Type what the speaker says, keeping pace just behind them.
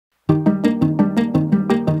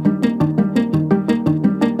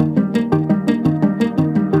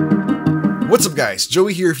What's up guys,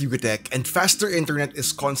 Joey here of YugaTech, and faster internet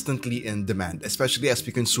is constantly in demand, especially as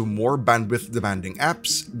we consume more bandwidth demanding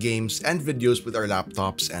apps, games, and videos with our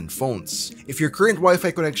laptops and phones. If your current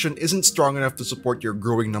Wi-Fi connection isn't strong enough to support your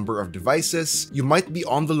growing number of devices, you might be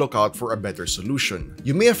on the lookout for a better solution.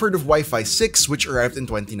 You may have heard of Wi-Fi 6, which arrived in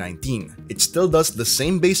 2019. It still does the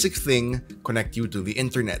same basic thing, connect you to the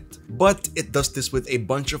internet. But it does this with a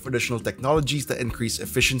bunch of additional technologies that increase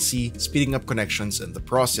efficiency, speeding up connections in the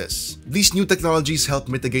process. These new technologies help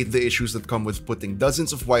mitigate the issues that come with putting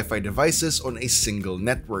dozens of Wi-Fi devices on a single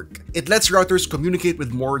network. It lets routers communicate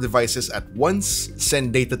with more devices at once,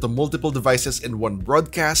 send data to multiple devices in one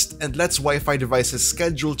broadcast, and lets Wi-Fi devices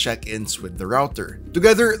schedule check-ins with the router.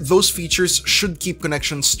 Together, those features should keep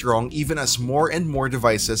connections strong even as more and more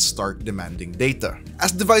devices start demanding data.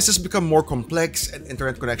 As devices become more complex and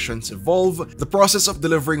internet connections evolve, the process of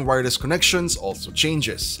delivering wireless connections also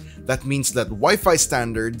changes. That means that Wi-Fi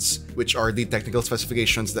standards, which are the technical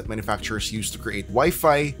specifications that manufacturers use to create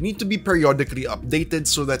Wi-Fi, need to be periodically updated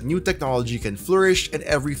so that new technology can flourish and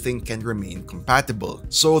everything can remain compatible.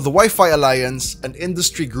 So the Wi-Fi Alliance, an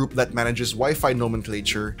industry group that manages Wi-Fi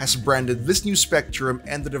nomenclature, has branded this new spectrum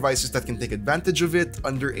and the devices that can take advantage of it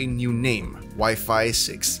under a new name, Wi-Fi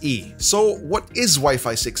 6E. So what is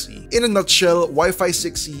Wi-Fi 6E? In a nutshell, Wi-Fi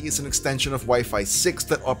 6E is an extension of Wi-Fi 6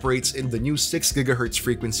 that operates in the new 6 GHz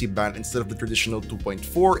frequency band instead of the traditional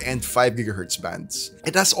 2.4 and 5 GHz bands.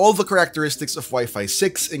 It has all the characteristics of Wi-Fi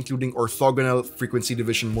 6, including orthogonal frequency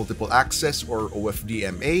division multiple access or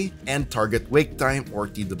OFDMA and target wake time or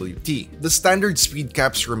TWT. The standard speed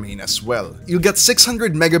caps remain as well. You'll get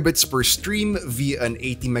 600 megabits per stream via an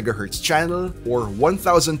 80 MHz channel or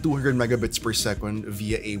 1200 megabits per second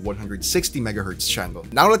via a 160 MHz channel.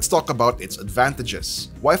 Now let's talk about its advantages.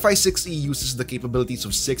 Wi-Fi 6E uses the capabilities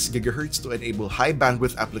of 6 GHz to enable high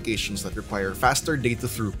bandwidth applications that require faster data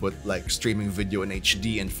throughput like streaming video in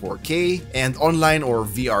HD and 4K and online or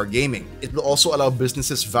VR gaming. It will also allow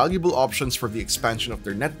businesses valuable options for the expansion of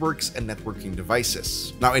their networks and networking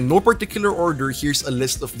devices. Now in no particular order, here's a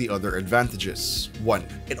list of the other advantages. 1.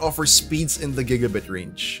 It offers speeds in the gigabit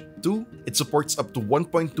range. 2. It supports up to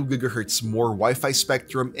 1.2 GHz more Wi-Fi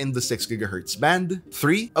spectrum in the 6 GHz band.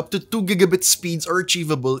 3. Up to 2 gigabit speeds are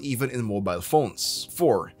achievable even in mobile phones.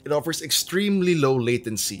 4. It offers extremely low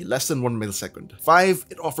latency, less than 1 millisecond. 5.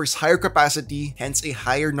 It offers higher capacity, hence a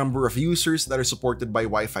higher number of users that are supported by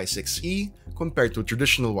Wi-Fi 6E compared to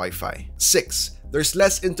traditional Wi-Fi. 6. There's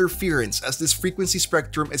less interference as this frequency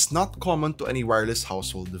spectrum is not common to any wireless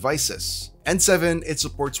household devices. And 7. It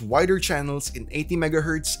supports wider channels in 80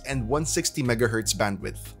 MHz and 160 MHz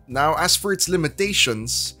bandwidth. Now, as for its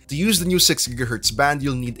limitations, to use the new 6 GHz band,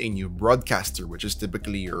 you'll need a new broadcaster, which is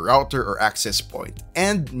typically your router or access point,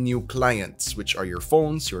 and new clients, which are your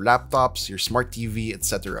phones, your laptops, your smart TV,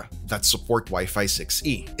 etc., that support Wi-Fi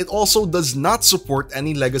 6E. It also does not support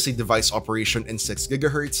any legacy device operation in 6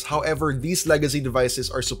 GHz. However, these legacy devices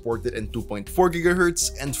are supported in 2.4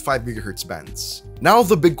 GHz and 5 GHz bands. Now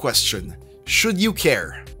the big question. Should you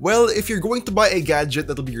care? Well, if you're going to buy a gadget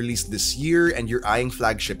that'll be released this year and you're eyeing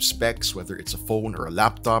flagship specs, whether it's a phone or a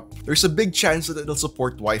laptop, there's a big chance that it'll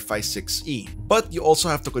support Wi-Fi 6E. But you also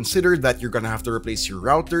have to consider that you're gonna have to replace your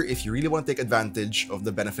router if you really want to take advantage of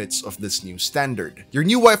the benefits of this new standard. Your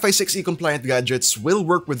new Wi-Fi 6E compliant gadgets will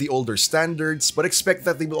work with the older standards, but expect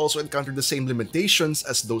that they will also encounter the same limitations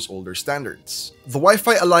as those older standards. The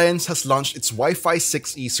Wi-Fi Alliance has launched its Wi-Fi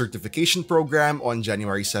 6E certification program on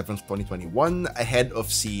January 7th, 2021, ahead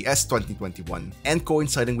of CES 2021, and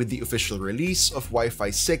coinciding with the official release of Wi-Fi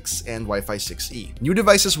 6 and Wi-Fi 6E. New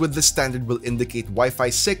devices with this standard will indicate Wi-Fi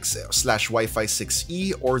 6/Wi-Fi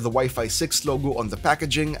 6E or the Wi-Fi 6 logo on the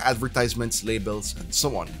packaging, advertisements, labels, and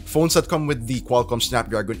so on. Phones that come with the Qualcomm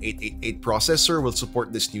Snapdragon 888 processor will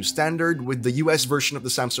support this new standard, with the US version of the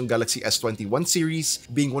Samsung Galaxy S21 series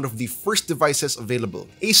being one of the first devices available.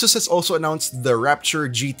 Asus has also announced the Rapture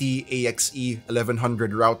GT AXE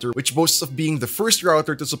 1100 router, which boasts of being the first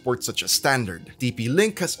router to support such a standard.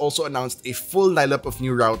 TP-Link has also announced a full lineup of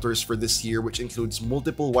new routers for this year, which includes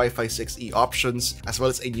multiple Wi-Fi 6E options, as well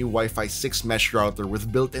as a new Wi-Fi 6 mesh router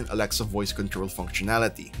with built-in Alexa voice control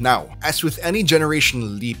functionality. Now, as with any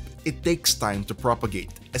generational leap, it takes time to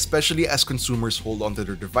propagate, especially as consumers hold onto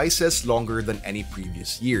their devices longer than any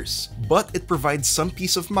previous years. But it provides some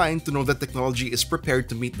peace of mind to know that technology is prepared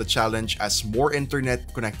to meet the challenge as more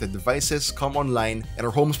internet-connected devices come online and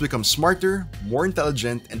our homes become smarter, more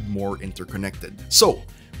intelligent, and more interconnected. So,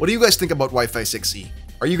 what do you guys think about Wi-Fi 6E?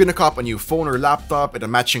 Are you gonna cop a new phone or laptop and a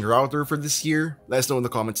matching router for this year? Let us know in the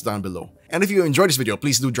comments down below. And if you enjoyed this video,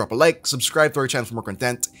 please do drop a like, subscribe to our channel for more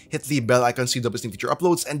content, hit the bell icon so you don't miss any future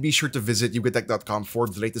uploads, and be sure to visit yugatech.com for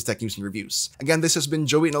the latest tech news and reviews. Again, this has been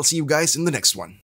Joey, and I'll see you guys in the next one.